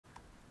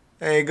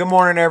Hey, good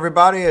morning,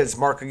 everybody. It's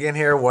Mark again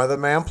here,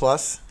 WeatherMan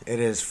Plus.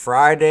 It is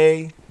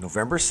Friday,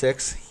 November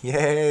 6th.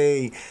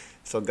 Yay!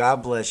 So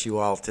God bless you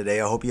all today.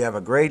 I hope you have a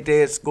great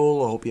day at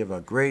school. I hope you have a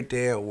great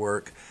day at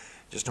work.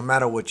 Just no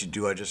matter what you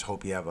do, I just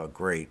hope you have a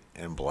great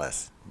and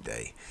blessed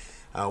day.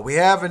 We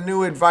have a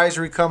new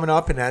advisory coming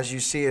up, and as you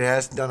see, it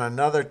has done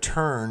another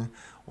turn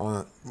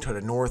to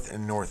the north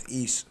and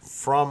northeast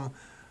from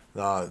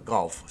the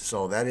Gulf.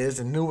 So that is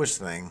the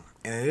newest thing.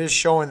 And it is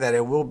showing that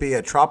it will be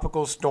a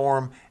tropical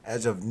storm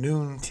as of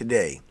noon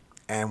today.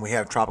 And we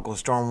have tropical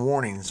storm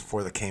warnings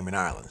for the Cayman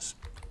Islands.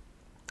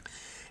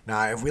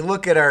 Now, if we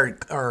look at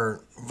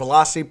our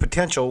velocity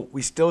potential,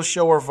 we still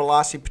show our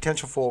velocity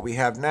potential for what we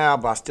have now,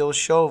 but I still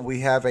show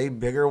we have a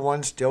bigger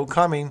one still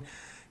coming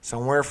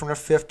somewhere from the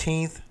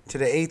 15th to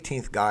the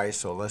 18th, guys.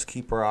 So let's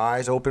keep our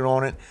eyes open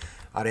on it.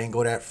 I didn't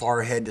go that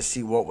far ahead to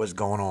see what was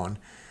going on,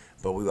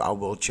 but I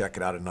will check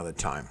it out another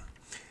time.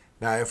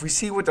 Now, if we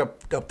see what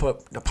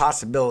the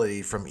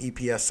possibility from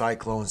EPS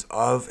cyclones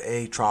of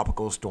a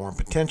tropical storm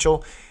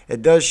potential,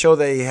 it does show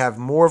that you have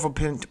more of a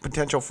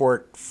potential for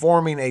it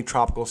forming a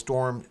tropical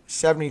storm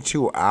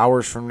 72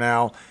 hours from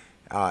now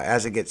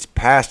as it gets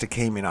past the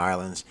Cayman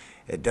Islands.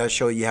 It does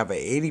show you have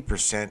a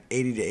 80%,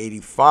 80 to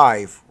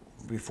 85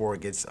 before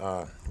it gets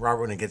right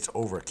when it gets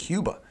over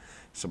Cuba.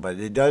 So, but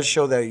it does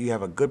show that you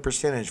have a good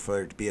percentage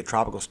for it to be a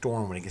tropical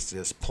storm when it gets to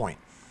this point.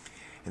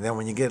 And then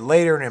when you get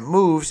later and it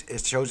moves,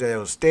 it shows that it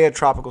will stay a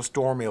tropical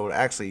storm. It will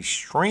actually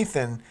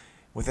strengthen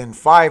within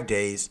 5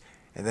 days,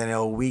 and then it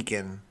will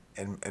weaken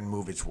and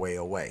move its way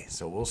away.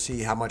 So we'll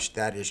see how much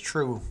that is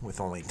true with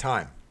only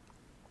time.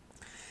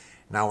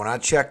 Now, when I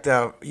checked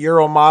the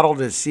Euro model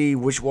to see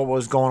what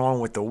was going on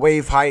with the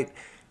wave height,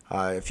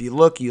 if you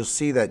look, you'll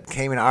see that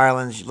Cayman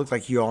Islands look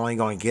like you're only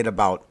going to get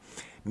about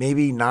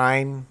maybe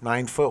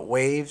 9-foot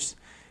waves.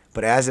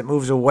 But as it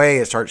moves away,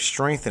 it starts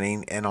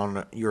strengthening, and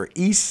on your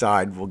east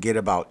side, we'll get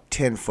about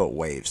 10-foot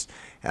waves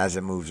as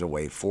it moves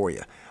away for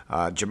you.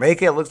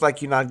 Jamaica, it looks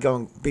like you're not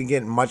going to be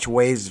getting much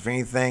waves. If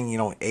anything,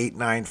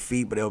 8-9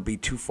 feet, but it'll be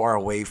too far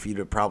away for you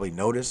to probably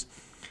notice.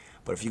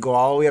 But if you go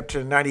all the way up to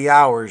the 90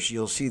 hours,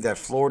 you'll see that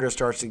Florida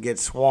starts to get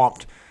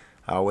swamped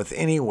with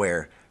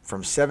anywhere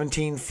from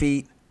 17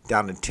 feet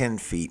down to 10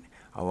 feet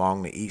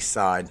along the east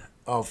side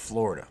of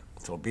Florida.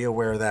 So be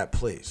aware of that,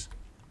 please.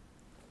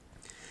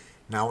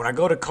 Now, when I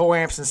go to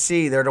COAMPS and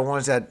see, they're the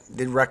ones that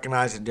did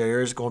recognize that there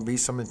is going to be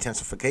some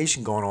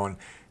intensification going on.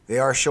 They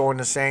are showing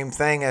the same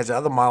thing as the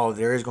other model.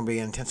 There is going to be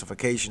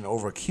intensification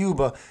over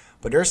Cuba,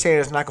 but they're saying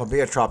it's not going to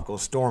be a tropical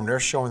storm. They're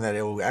showing that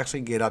it will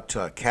actually get up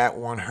to a Cat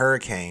 1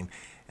 hurricane,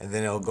 and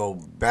then it'll go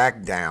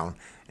back down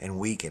and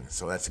weaken.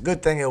 So that's a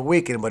good thing it'll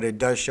weaken, but it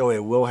does show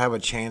it will have a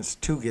chance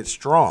to get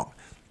strong.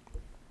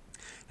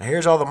 Now,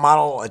 here's all the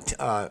model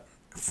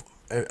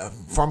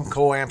from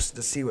COAMPS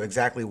to see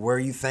exactly where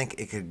you think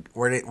it could,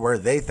 where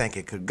they think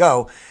it could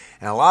go,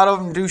 and a lot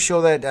of them do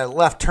show that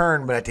left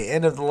turn. But at the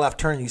end of the left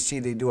turn, you see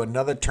they do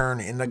another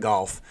turn in the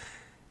Gulf.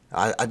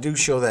 I do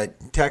show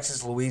that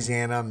Texas,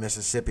 Louisiana,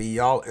 Mississippi,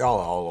 y'all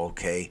all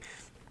okay.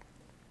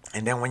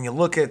 And then when you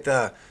look at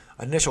the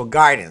initial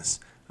guidance,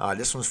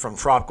 this one's from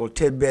Tropical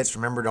Tidbits.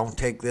 Remember, don't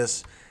take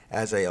this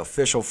as a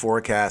official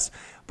forecast,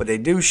 but they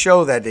do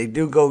show that they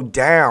do go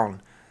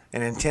down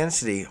in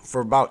intensity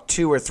for about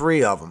 2 or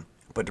 3 of them.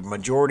 But the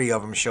majority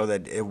of them show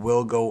that it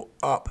will go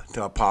up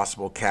to a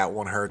possible Cat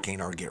 1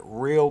 hurricane or get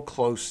real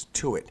close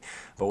to it.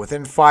 But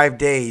within 5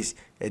 days,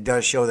 it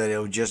does show that it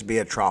will just be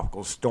a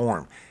tropical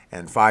storm.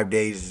 And 5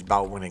 days is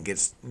about when it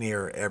gets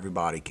near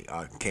everybody,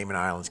 Cayman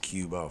Islands,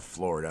 Cuba,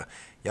 Florida.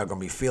 Y'all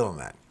going to be feeling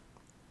that.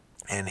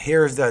 And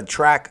here's the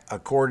track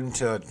according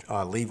to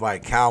Levi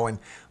Cowan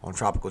on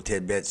Tropical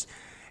Tidbits.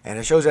 And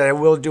it shows that it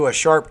will do a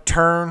sharp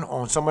turn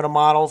on some of the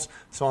models.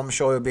 So I'm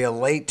sure it'll be a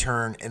late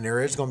turn, and there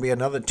is going to be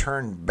another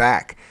turn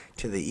back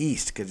to the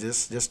east because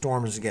this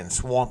storm is getting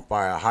swamped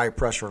by a high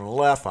pressure on the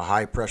left, a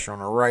high pressure on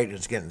the right, and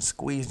it's getting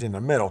squeezed in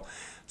the middle.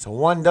 So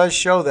one does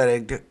show that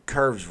it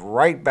curves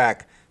right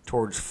back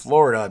towards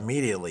Florida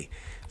immediately.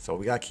 So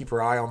we got to keep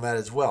our eye on that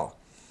as well.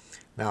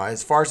 Now,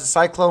 as far as the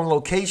cyclone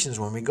locations,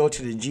 when we go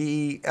to the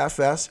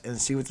GEFS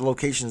and see what the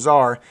locations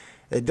are,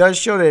 it does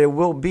show that it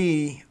will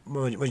be,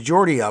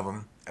 majority of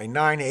them, a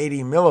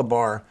 980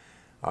 millibar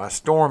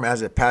storm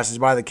as it passes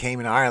by the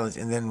Cayman Islands,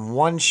 and then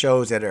one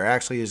shows that there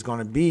actually is going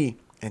to be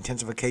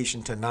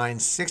intensification to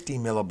 960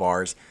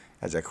 millibars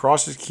as it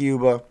crosses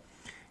Cuba,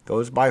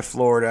 goes by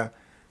Florida,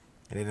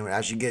 and then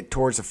as you get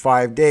towards the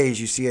 5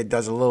 days, you see it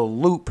does a little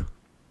loop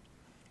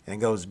and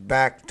goes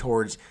back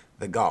towards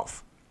the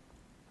Gulf.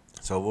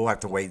 So we'll have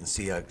to wait and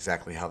see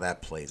exactly how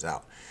that plays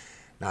out.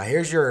 Now,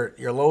 here's your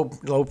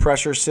low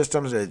pressure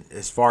systems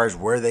as far as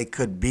where they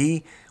could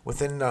be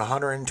within the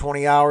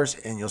 120 hours.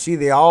 And you'll see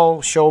they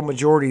all show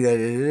majority that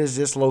it is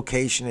this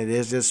location, it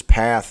is this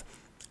path.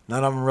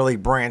 None of them really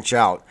branch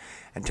out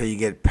until you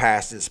get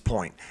past this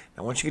point.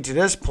 Now, once you get to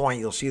this point,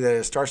 you'll see that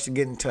it starts to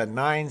get into a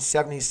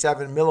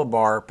 977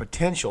 millibar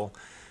potential,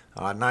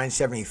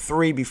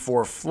 973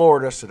 before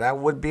Florida. So that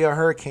would be a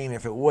hurricane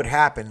if it would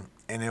happen.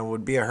 and it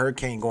would be a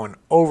hurricane going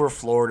over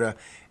Florida,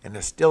 and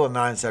it's still a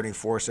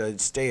 974, so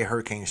it'd stay a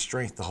hurricane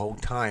strength the whole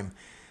time.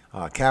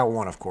 Cat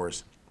 1, of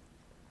course,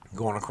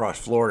 going across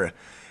Florida.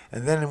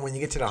 And then when you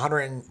get to the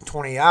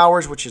 120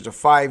 hours, which is the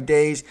 5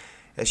 days,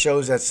 it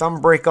shows that some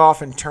break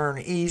off and turn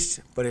east,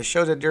 but it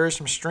shows that there is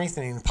some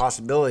strengthening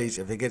possibilities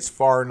if it gets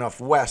far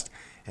enough west.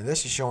 And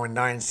this is showing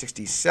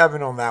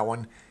 967 on that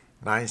one,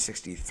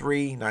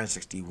 963,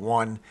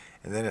 961,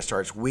 and then it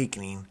starts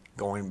weakening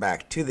going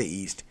back to the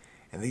east.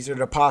 And these are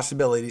the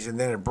possibilities, and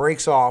then it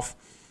breaks off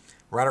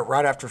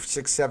right after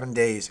 6-7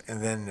 days,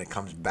 and then it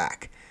comes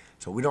back.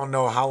 So we don't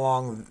know how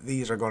long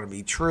these are going to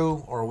be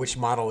true or which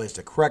model is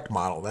the correct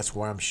model. That's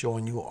why I'm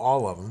showing you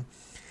all of them.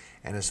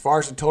 And as far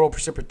as the total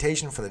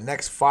precipitation for the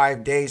next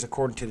 5 days,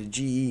 according to the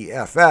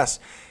GEFS,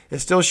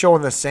 it's still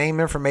showing the same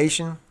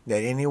information,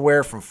 that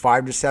anywhere from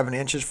 5 to 7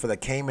 inches for the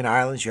Cayman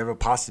Islands. You have a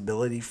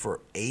possibility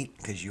for 8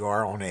 because you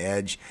are on the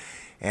edge.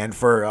 And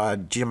for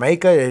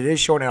Jamaica, it is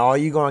showing that all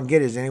you're going to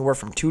get is anywhere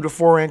from 2 to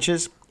 4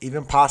 inches,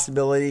 even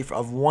possibility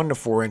of 1 to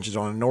 4 inches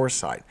on the north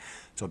side.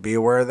 So be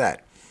aware of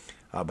that.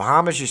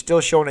 Bahamas, you're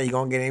still showing that you're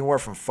going to get anywhere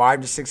from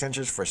 5 to 6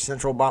 inches for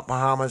central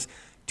Bahamas,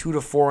 2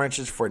 to 4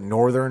 inches for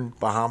northern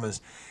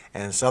Bahamas,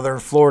 and southern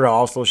Florida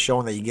also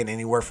showing that you get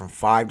anywhere from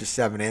 5 to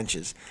 7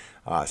 inches.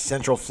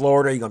 Central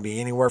Florida, you're going to be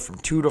anywhere from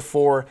 2 to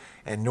 4,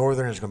 and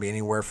northern is going to be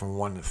anywhere from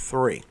 1 to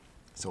 3.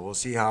 So we'll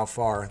see how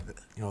far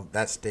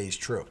that stays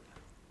true.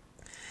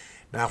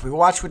 Now, if we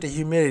watch with the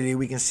humidity,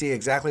 we can see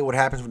exactly what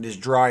happens with this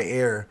dry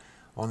air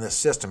on this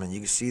system, and you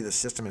can see the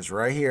system is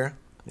right here,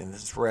 and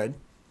this is red.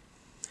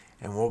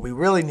 And what we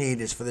really need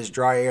is for this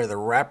dry air to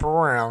wrap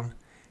around,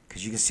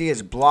 because you can see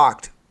it's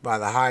blocked by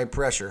the high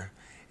pressure,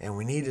 and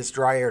we need this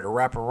dry air to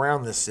wrap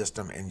around this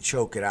system and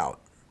choke it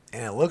out.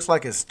 And it looks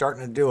like it's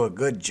starting to do a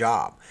good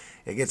job.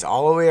 It gets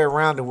all the way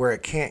around to where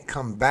it can't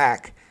come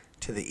back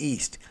to the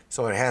east,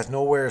 so it has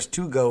nowhere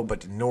to go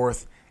but the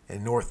north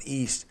and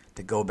northeast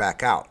to go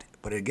back out.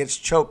 But it gets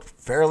choked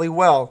fairly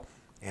well,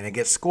 and it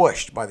gets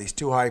squished by these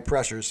two high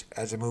pressures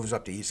as it moves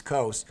up the east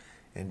coast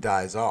and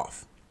dies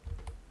off.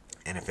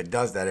 And if it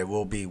does that, it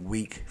will be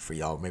weak for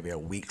y'all, maybe a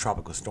weak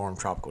tropical storm,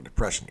 tropical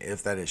depression,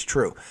 if that is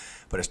true.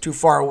 But it's too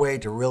far away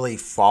to really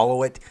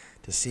follow it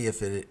to see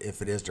if it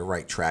is the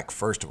right track,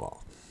 first of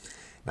all.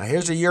 Now,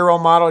 here's a Euro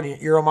model. The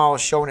Euro model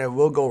is showing it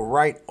will go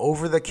right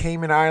over the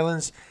Cayman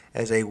Islands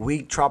as a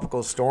weak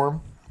tropical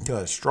storm to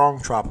a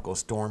strong tropical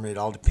storm. It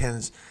all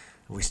depends.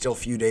 We're still a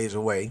few days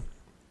away.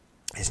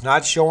 It's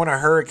not showing a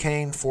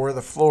hurricane for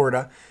the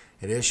Florida.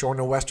 It is showing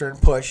a western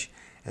push.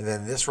 And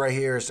then this right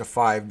here is the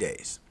 5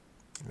 days.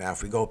 Now,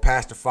 if we go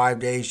past the 5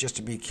 days just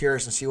to be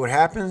curious and see what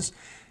happens,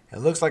 it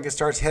looks like it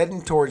starts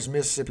heading towards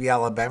Mississippi,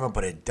 Alabama,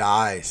 but it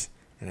dies,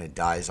 and it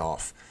dies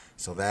off.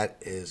 So that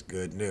is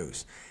good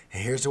news.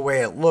 And here's the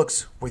way it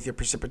looks with your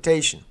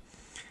precipitation.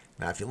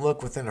 Now, if you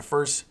look within the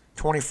first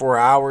 24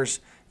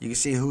 hours, you can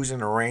see who's in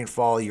the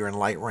rainfall. You're in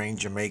light rain,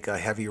 Jamaica,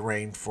 heavy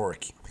rain for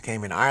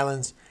Cayman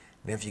Islands.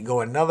 And if you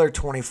go another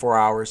 24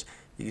 hours,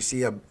 you can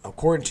see,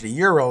 according to the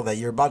Euro, that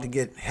you're about to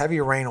get heavy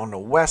rain on the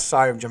west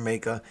side of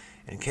Jamaica,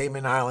 and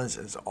Cayman Islands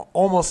is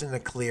almost in the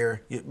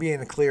clear. You'll be in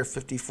the clear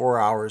 54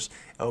 hours.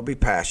 It'll be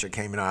past your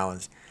Cayman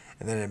Islands.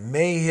 And then it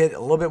may hit a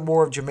little bit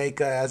more of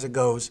Jamaica as it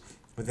goes,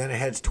 but then it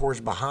heads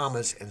towards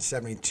Bahamas in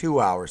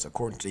 72 hours,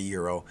 according to the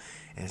Euro.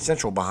 And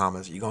central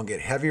Bahamas, you're going to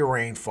get heavy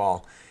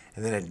rainfall.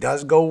 And then it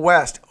does go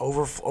west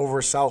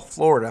over South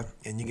Florida,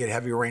 and you get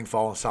heavy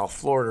rainfall in South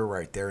Florida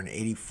right there in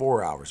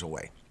 84 hours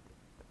away.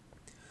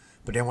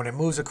 But then when it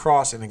moves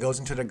across and it goes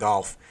into the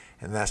Gulf,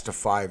 and that's the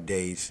 5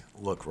 days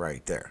look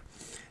right there.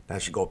 Now,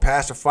 as you go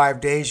past the 5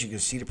 days, you can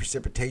see the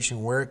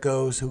precipitation, where it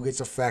goes, who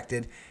gets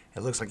affected.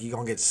 It looks like you're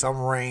going to get some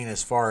rain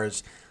as far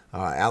as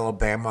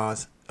Alabama,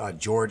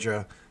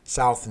 Georgia,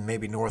 South, and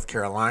maybe North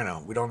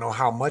Carolina. We don't know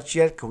how much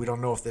yet because we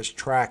don't know if this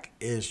track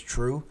is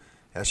true.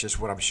 That's just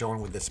what I'm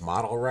showing with this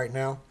model right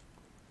now.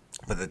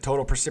 But the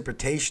total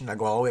precipitation, I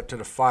go all the way up to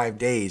the 5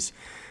 days,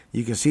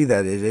 you can see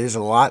that it is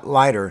a lot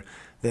lighter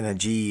than a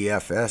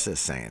GEFS is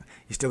saying.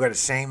 You still got the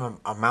same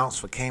amounts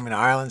for Cayman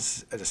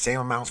Islands, the same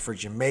amounts for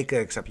Jamaica,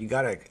 except you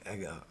got an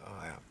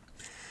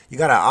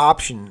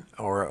option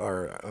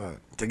or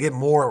to get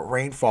more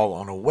rainfall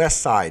on the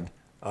west side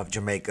of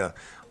Jamaica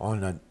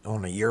on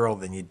the Euro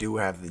than you do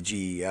have the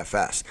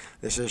GEFS.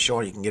 This is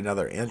showing you can get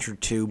another inch or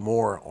two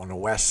more on the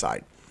west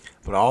side.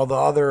 But all the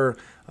other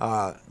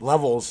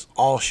levels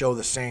all show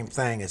the same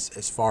thing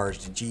as far as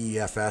the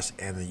GEFS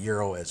and the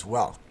Euro as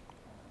well.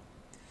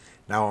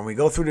 Now, when we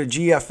go through the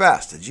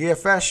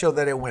GFS showed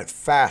that it went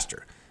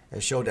faster.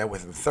 It showed that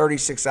within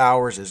 36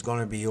 hours, it's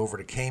going to be over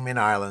the Cayman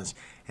Islands,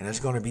 and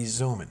it's going to be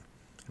zooming.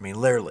 I mean,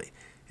 literally.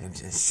 And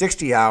in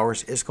 60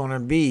 hours, it's going to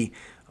be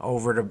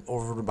over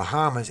the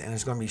Bahamas, and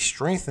it's going to be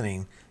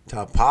strengthening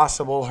to a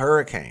possible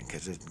hurricane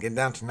because it's getting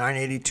down to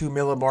 982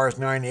 millibars,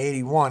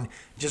 981.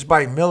 Just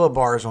by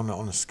millibars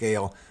on the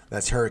scale,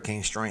 that's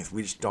hurricane strength.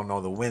 We just don't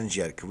know the winds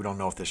yet because we don't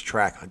know if this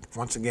track,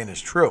 once again, is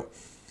true.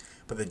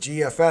 But the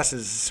GFS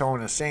is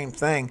showing the same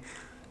thing,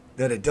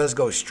 that it does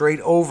go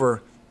straight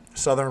over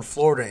southern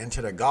Florida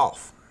into the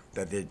Gulf.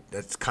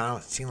 that's kind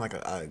of seemed like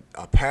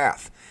a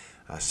path.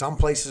 Some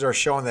places are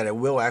showing that it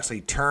will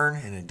actually turn,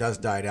 and it does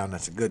die down.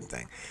 That's a good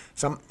thing.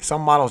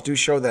 Some models do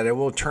show that it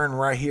will turn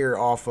right here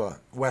off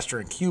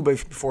western Cuba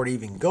before it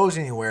even goes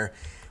anywhere,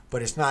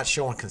 but it's not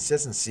showing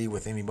consistency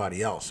with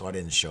anybody else, so I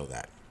didn't show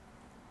that.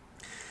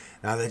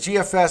 Now the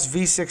GFS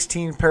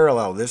V16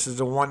 parallel, this is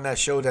the one that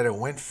showed that it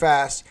went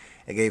fast.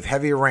 It gave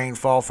heavy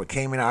rainfall for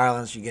Cayman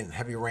Islands. You're getting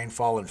heavy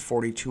rainfall in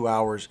 42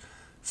 hours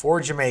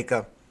for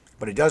Jamaica,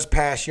 but it does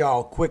pass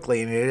y'all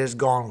quickly, and it is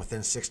gone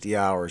within 60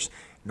 hours.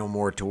 No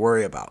more to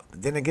worry about.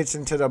 But then it gets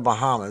into the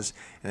Bahamas,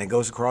 and it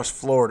goes across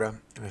Florida,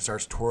 and it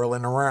starts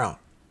twirling around.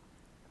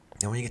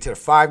 And when you get to the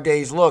 5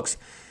 days looks,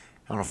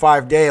 on a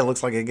 5-day, it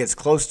looks like it gets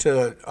close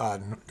to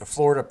the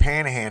Florida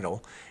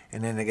Panhandle,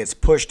 and then it gets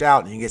pushed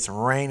out, and you get some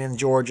rain in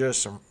Georgia,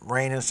 some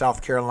rain in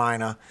South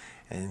Carolina,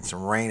 and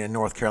some rain in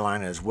North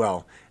Carolina as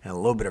well, and a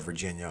little bit of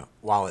Virginia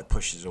while it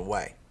pushes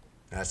away.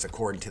 That's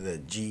according to the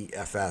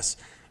GFS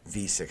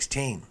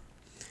V16.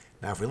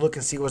 Now, if we look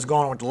and see what's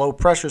going on with the low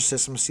pressure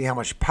system, see how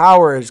much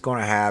power it's going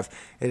to have,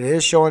 it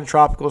is showing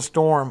tropical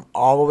storm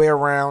all the way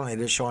around. It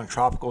is showing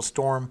tropical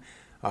storm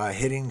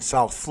hitting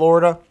South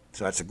Florida,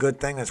 so that's a good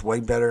thing. That's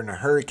way better than a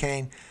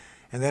hurricane.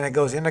 And then it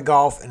goes into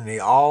Gulf, and they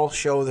all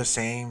show the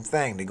same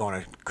thing. They're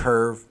going to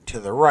curve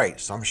to the right.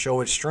 Some show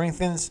it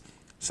strengthens,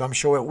 some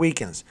show it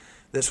weakens.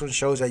 This one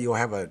shows that you'll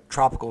have a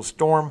tropical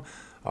storm,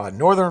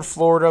 northern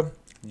Florida,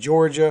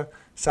 Georgia,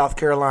 South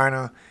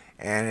Carolina,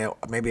 and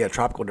maybe a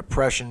tropical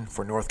depression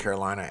for North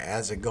Carolina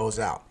as it goes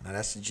out. Now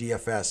that's the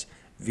GFS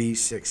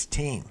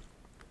V16.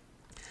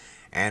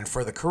 And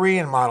for the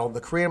Korean model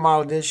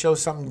did show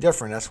something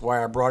different. That's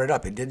why I brought it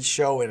up. It did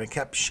show, and it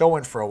kept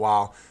showing for a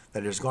while,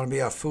 that there's going to be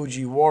a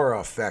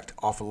Fujiwara effect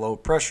off a low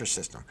pressure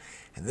system.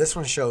 And this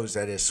one shows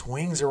that it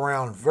swings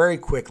around very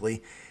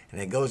quickly, and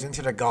it goes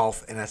into the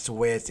Gulf, and that's the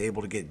way it's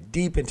able to get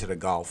deep into the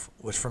Gulf,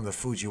 was from the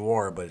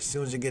Fujiwara. But as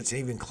soon as it gets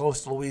even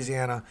close to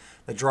Louisiana,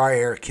 the dry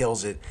air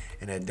kills it,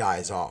 and it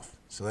dies off.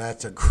 So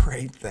that's a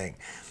great thing.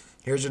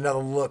 Here's another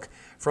look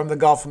from the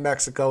Gulf of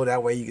Mexico.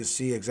 That way you can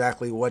see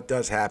exactly what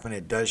does happen.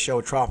 It does show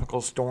a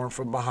tropical storm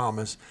from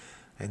Bahamas,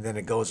 and then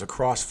it goes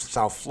across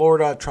South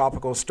Florida,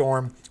 tropical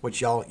storm, which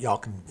y'all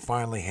can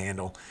finally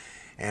handle.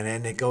 And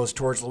then it goes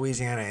towards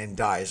Louisiana and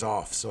dies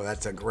off. So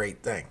that's a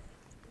great thing.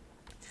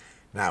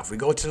 Now, if we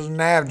go to the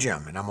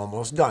NavGem, and I'm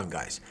almost done,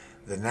 guys.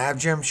 The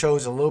NavGem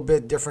shows a little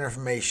bit different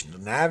information. The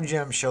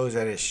NavGem shows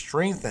that it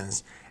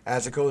strengthens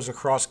as it goes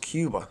across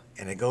Cuba,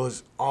 and it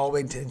goes all the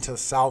way into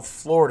South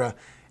Florida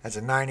as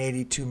a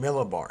 982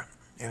 millibar.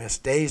 And it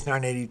stays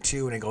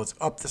 982, and it goes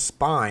up the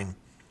spine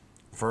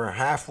for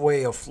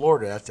halfway of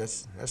Florida.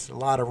 That's a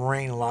lot of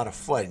rain, a lot of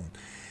flooding.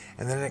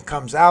 And then it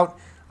comes out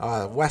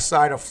west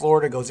side of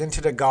Florida, goes into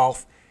the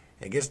Gulf.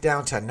 It gets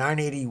down to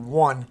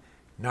 981,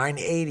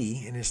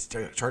 980, and it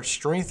starts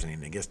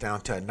strengthening. It gets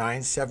down to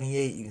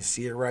 978. You can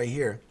see it right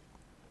here.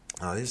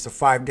 This is a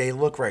 5-day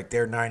look right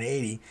there,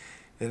 980.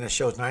 Then it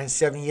shows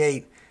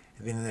 978,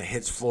 and then it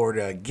hits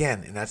Florida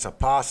again, and that's a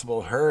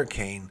possible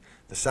hurricane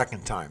the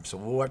second time. So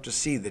we'll have to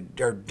see.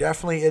 There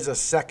definitely is a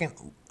second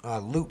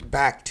loop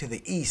back to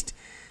the east,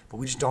 but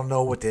we just don't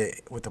know what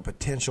the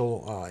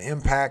potential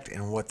impact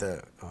and what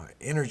the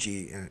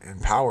energy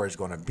and power is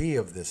going to be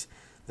of this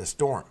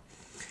storm.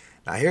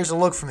 Now here's a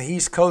look from the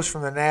east coast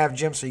from the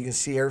NavGem, so you can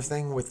see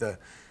everything with the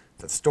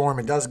storm.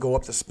 It does go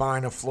up the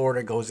spine of Florida,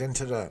 it goes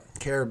into the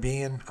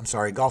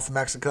Gulf of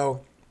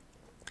Mexico.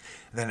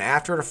 And then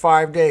after the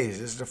 5 days,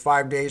 this is the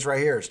 5 days right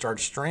here, it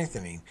starts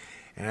strengthening.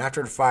 And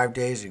after the 5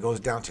 days, it goes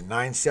down to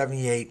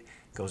 978,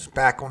 goes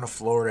back onto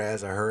Florida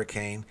as a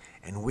hurricane,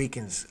 and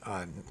weakens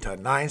to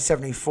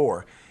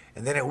 974.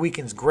 And then it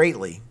weakens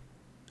greatly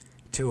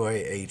to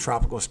a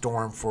tropical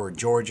storm for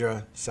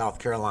Georgia, South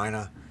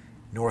Carolina,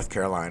 North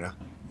Carolina,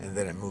 and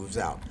then it moves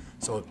out.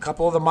 So a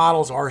couple of the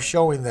models are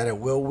showing that it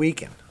will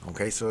weaken.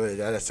 Okay, so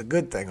that's a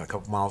good thing. A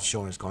couple of models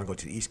showing it's going to go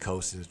to the East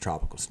Coast as a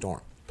tropical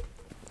storm.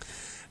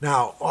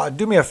 Now,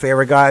 do me a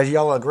favor, guys.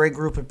 Y'all are a great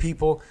group of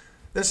people.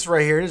 This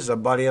right here, this is a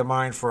buddy of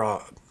mine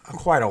for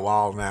quite a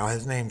while now.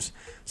 His name's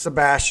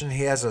Sebastian.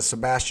 He has a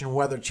Sebastian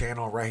Weather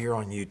Channel right here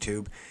on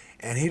YouTube.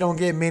 And he don't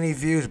get many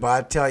views, but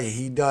I tell you,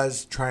 he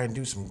does try and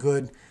do some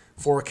good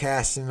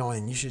forecasting,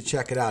 and you should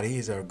check it out.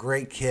 He's a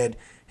great kid.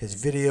 His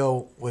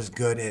video was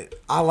good.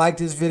 I liked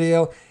his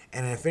video,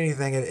 and if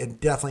anything,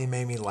 it definitely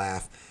made me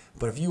laugh.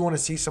 But if you want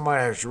to see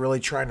somebody that's really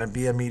trying to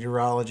be a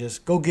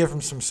meteorologist, go give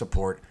him some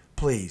support,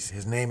 please.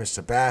 His name is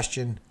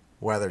Sebastian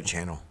Weather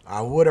Channel.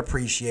 I would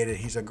appreciate it.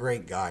 He's a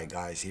great guy,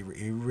 guys. He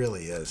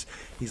really is.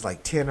 He's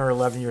like 10 or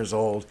 11 years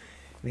old,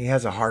 and he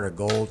has a heart of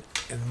gold.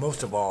 And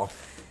most of all,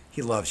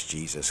 he loves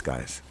Jesus,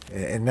 guys.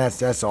 And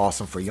that's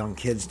awesome for young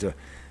kids to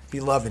be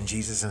loving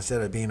Jesus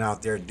instead of being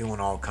out there doing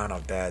all kind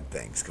of bad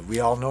things. Because we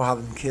all know how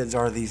them kids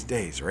are these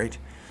days, right?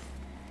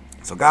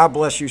 So God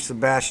bless you,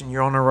 Sebastian.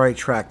 You're on the right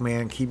track,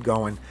 man. Keep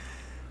going.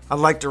 I'd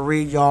like to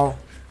read y'all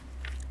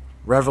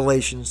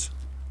Revelations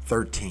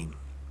 13.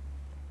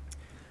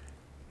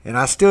 And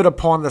I stood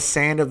upon the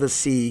sand of the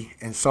sea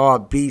and saw a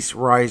beast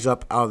rise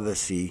up out of the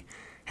sea,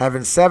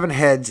 having 7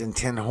 heads and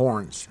 10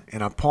 horns,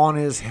 and upon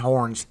his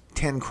horns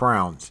 10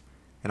 crowns,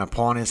 and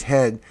upon his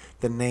head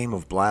the name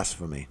of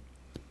blasphemy.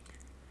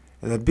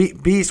 And the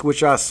beast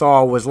which I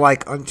saw was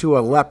like unto a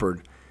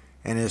leopard,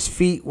 and his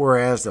feet were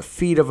as the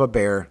feet of a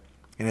bear,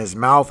 and his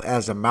mouth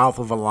as the mouth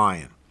of a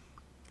lion.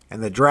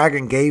 And the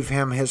dragon gave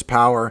him his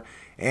power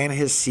and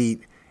his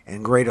seat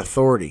and great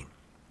authority.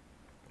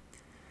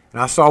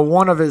 And I saw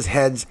one of his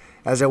heads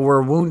as it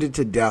were wounded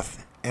to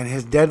death, and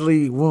his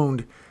deadly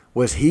wound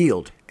was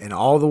healed, and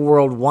all the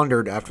world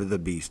wondered after the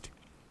beast.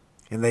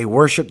 And they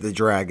worshipped the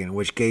dragon,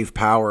 which gave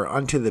power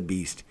unto the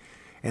beast.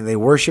 And they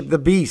worshipped the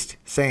beast,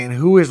 saying,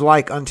 Who is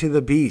like unto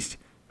the beast?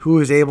 Who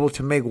is able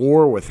to make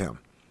war with him?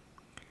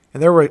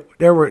 And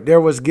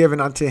there was given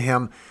unto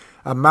him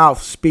a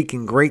mouth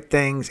speaking great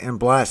things and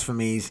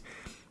blasphemies,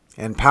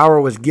 and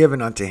power was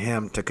given unto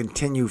him to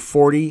continue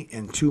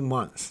 42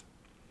 months.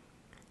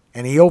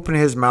 And he opened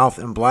his mouth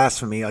in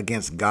blasphemy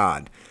against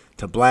God,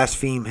 to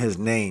blaspheme his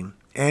name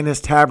and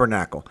his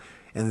tabernacle,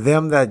 and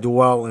them that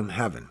dwell in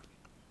heaven.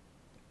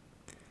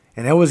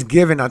 And it was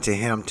given unto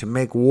him to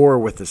make war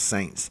with the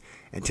saints,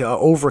 and to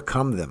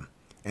overcome them.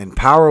 And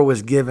power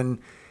was given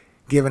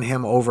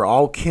him over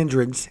all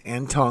kindreds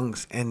and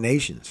tongues and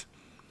nations.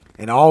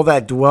 And all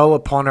that dwell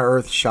upon the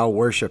earth shall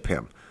worship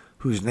him,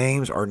 whose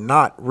names are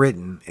not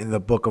written in the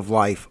book of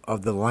life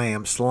of the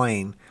Lamb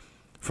slain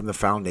from the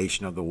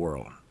foundation of the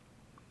world.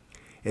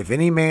 If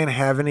any man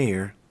have an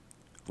ear,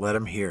 let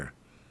him hear.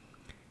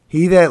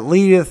 He that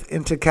leadeth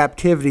into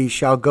captivity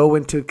shall go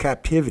into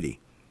captivity.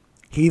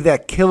 He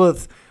that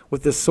killeth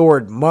with the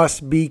sword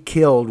must be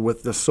killed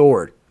with the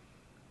sword.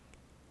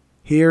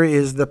 Here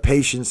is the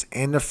patience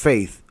and the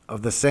faith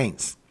of the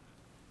saints.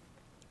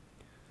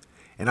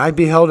 And I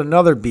beheld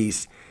another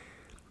beast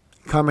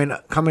coming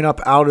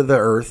up out of the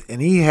earth,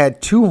 and he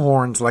had 2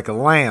 horns like a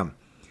lamb,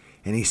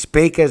 and he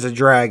spake as a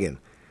dragon,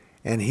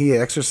 and he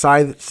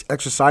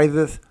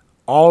exerciseth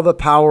all the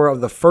power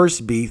of the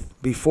first beast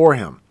before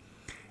him,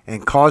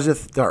 and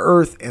causeth the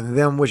earth and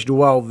them which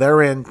dwell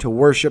therein to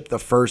worship the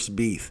first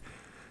beast,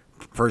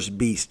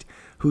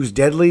 whose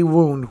deadly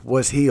wound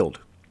was healed.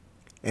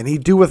 And he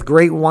doeth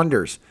great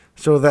wonders,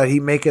 so that he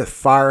maketh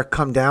fire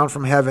come down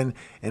from heaven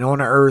and on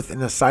the earth in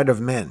the sight of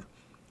men,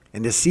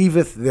 and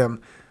deceiveth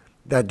them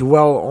that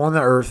dwell on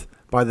the earth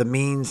by the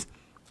means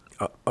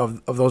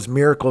of those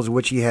miracles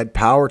which he had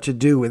power to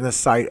do in the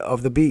sight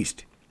of the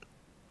beast,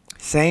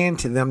 saying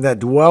to them that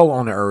dwell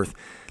on the earth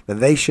that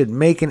they should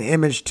make an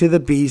image to the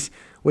beast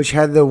which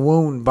had the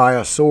wound by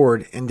a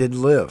sword and did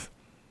live.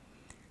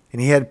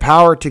 And he had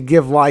power to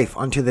give life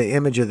unto the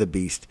image of the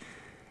beast,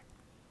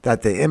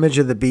 that the image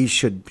of the beast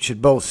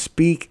should both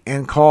speak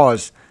and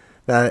cause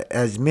that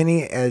as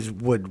many as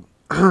would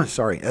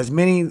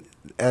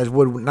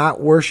not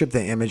worship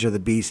the image of the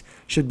beast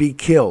should be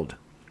killed.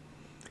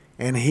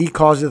 And he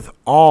causeth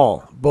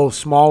all, both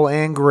small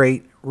and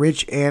great,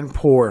 rich and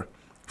poor,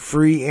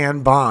 free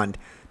and bond,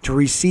 to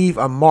receive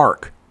a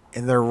mark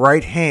in their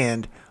right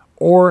hand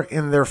or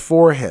in their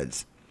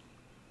foreheads,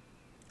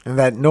 and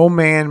that no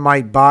man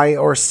might buy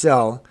or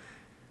sell,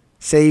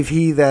 save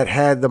he that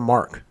had the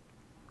mark,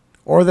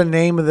 or the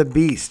name of the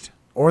beast,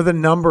 or the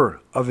number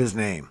of his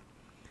name.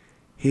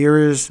 Here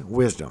is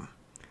wisdom.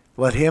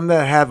 Let him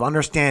that have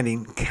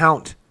understanding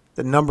count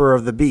the number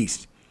of the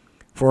beast,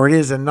 for it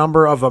is the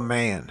number of a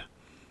man,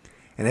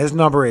 and his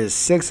number is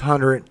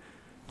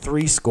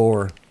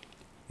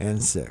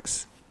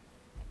 666.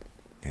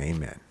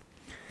 Amen.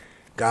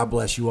 God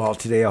bless you all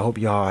today. I hope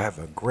y'all have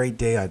a great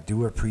day. I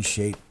do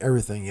appreciate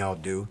everything y'all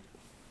do.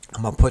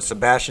 I'm going to put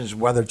Sebastian's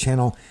Weather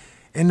Channel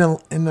in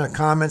the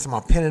comments. I'm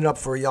going to pin it up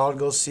for y'all to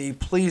go see.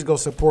 Please go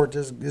support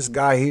this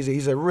guy.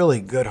 He's a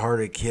really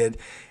good-hearted kid,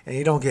 and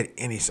he don't get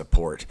any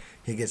support.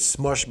 He gets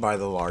smushed by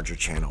the larger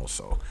channels.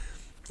 So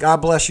God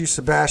bless you,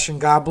 Sebastian.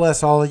 God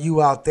bless all of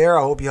you out there.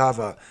 I hope you have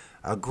a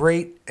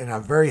great and a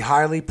very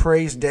highly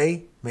praised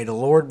day. May the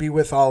Lord be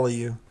with all of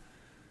you.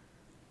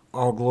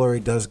 All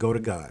glory does go to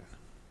God.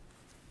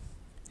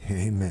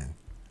 Amen.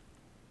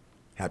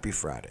 Happy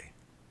Friday.